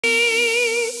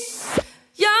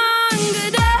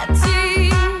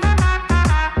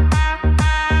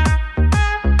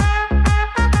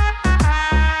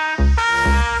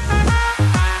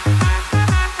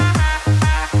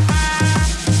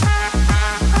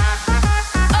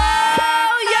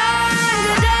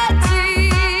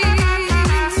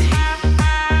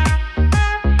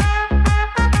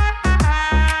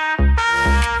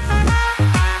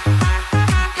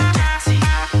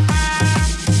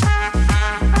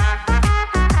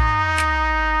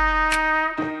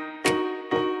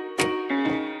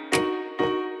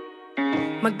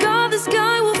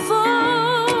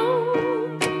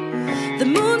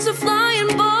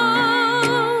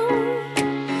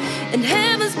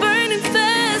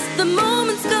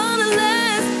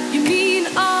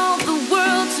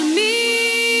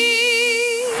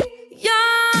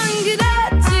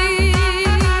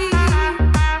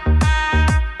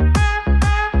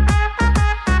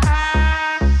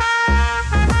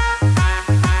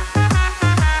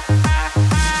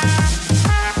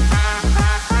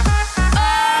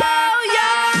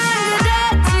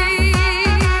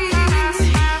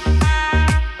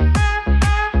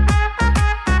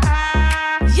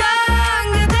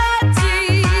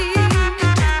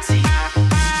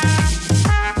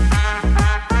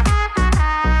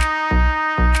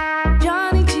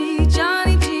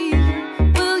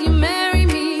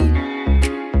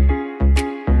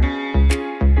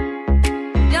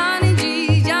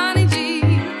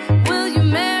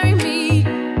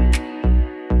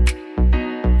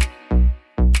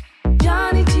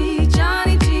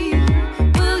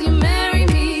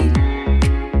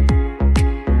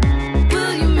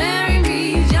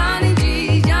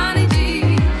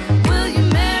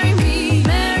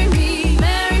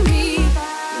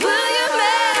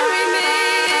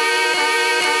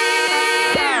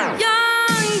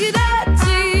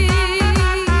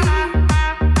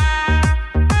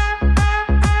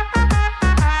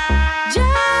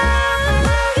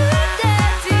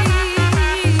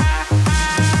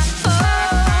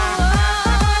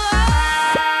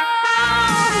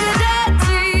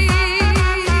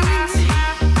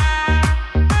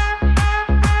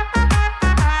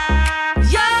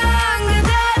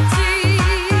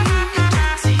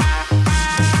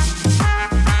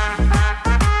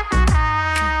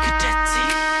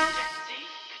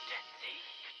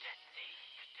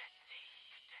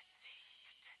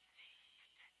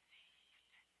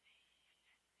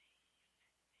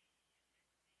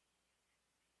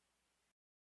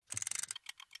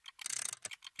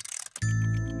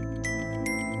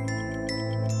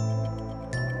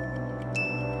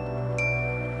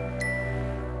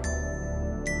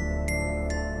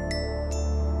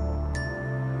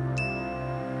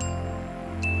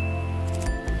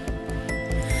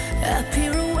I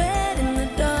pirouette in the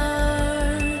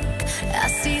dark. I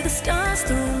see the stars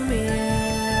through me.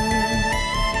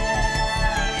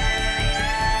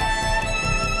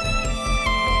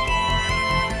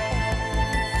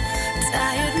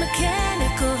 Tired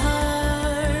mechanical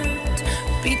heart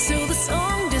beats till the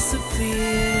song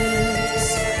disappears.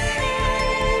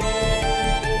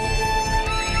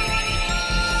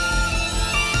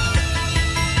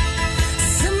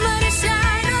 Somebody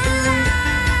shine a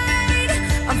light.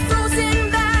 I'm frozen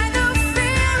by the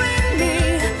fear in me.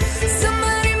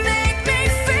 Somebody make me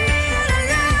feel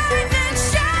alive and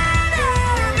shatter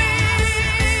me.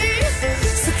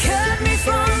 So cut me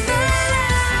from the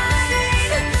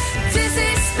light.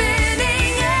 Dizzy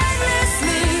spinning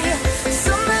endlessly.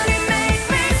 Somebody make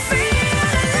me feel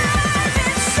alive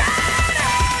and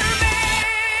shatter me.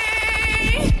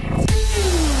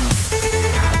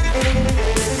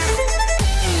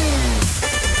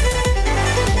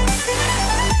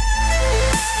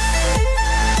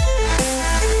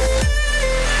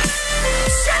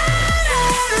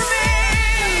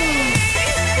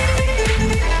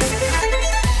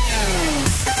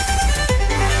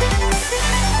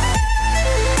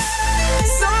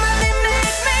 Somebody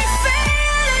make me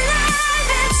feel alive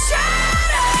and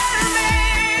shatter me.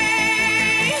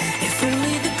 If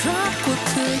only the clockwork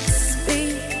could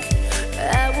speak,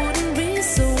 I wouldn't be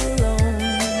so alone.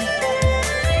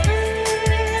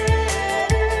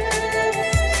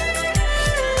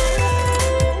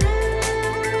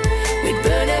 We'd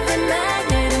burn every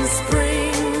magnet in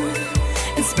spring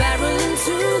and spiral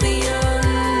into the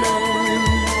unknown.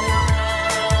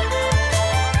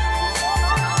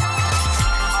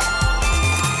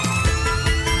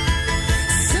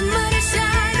 Somebody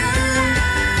shine a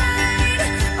light.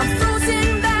 I'm frozen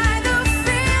by the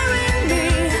fear in me.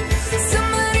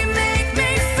 Somebody make me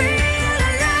feel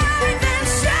alive and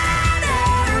shatter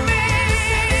me.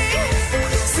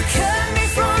 So cut me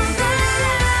from the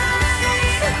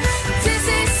light.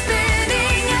 Dizzy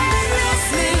spinning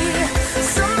endlessly.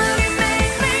 Somebody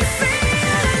make me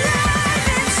feel alive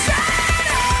and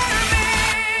shatter me.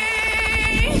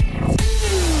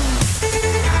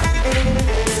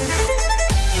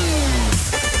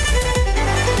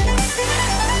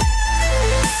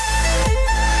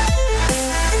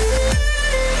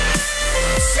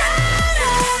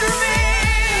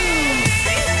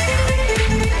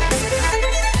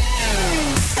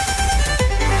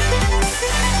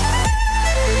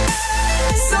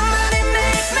 Somebody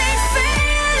make me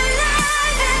feel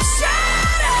alive and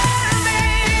shatter me.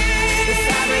 If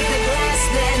I break the glass,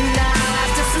 then I'll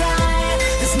have to fly.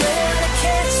 There's no one to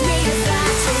catch me if I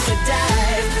take a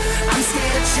dive. I'm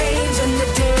scared of change and the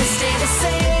days stay the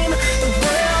same. The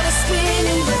world is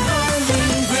spinning but only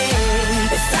gray.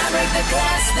 If I break the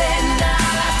glass, then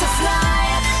I'll have to fly.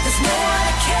 There's no one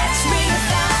to catch me if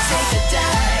I take a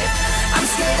dive. I'm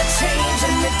scared of change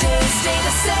and the days stay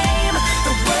the same.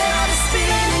 The world is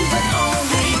spinning but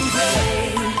only gray.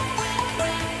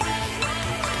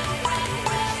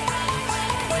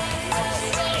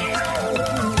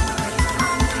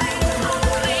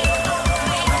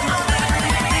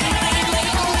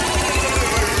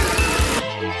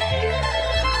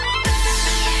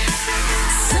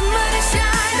 Somebody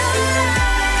shine a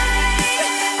light.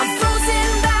 I'm frozen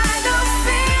by the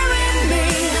fear in me.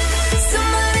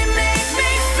 Somebody make me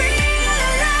feel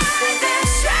alive and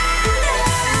shatter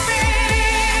me.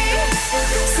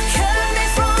 So cut me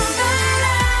from the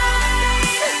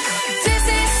light.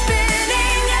 Dizzy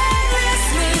spinning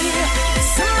endlessly.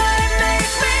 Somebody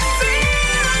make me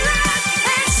feel alive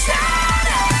and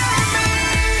shatter me.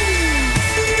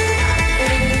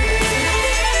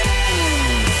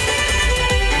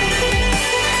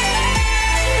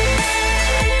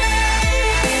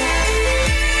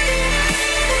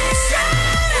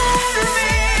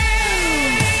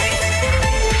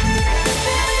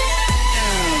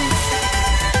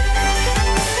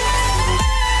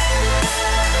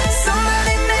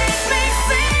 Somebody make me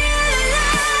feel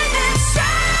alive and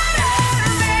shatter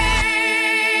me.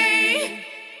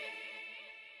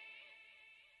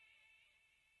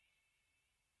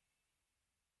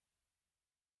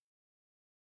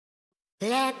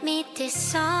 Let me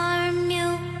disarm you.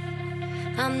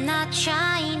 I'm not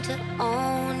trying to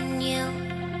own you.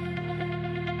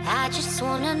 I just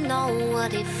wanna know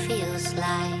what it feels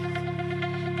like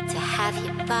to have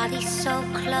your body so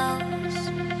close.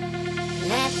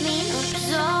 Let me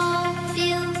absolve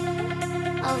you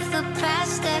of the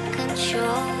past that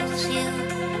controls you.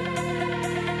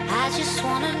 I just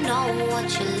wanna know what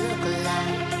you look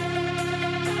like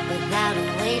without a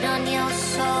weight on your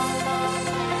soul.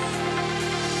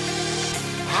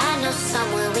 I know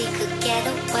somewhere we could get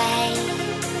away.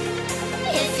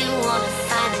 If you wanna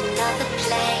find another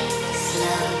place,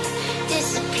 love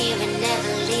disappears.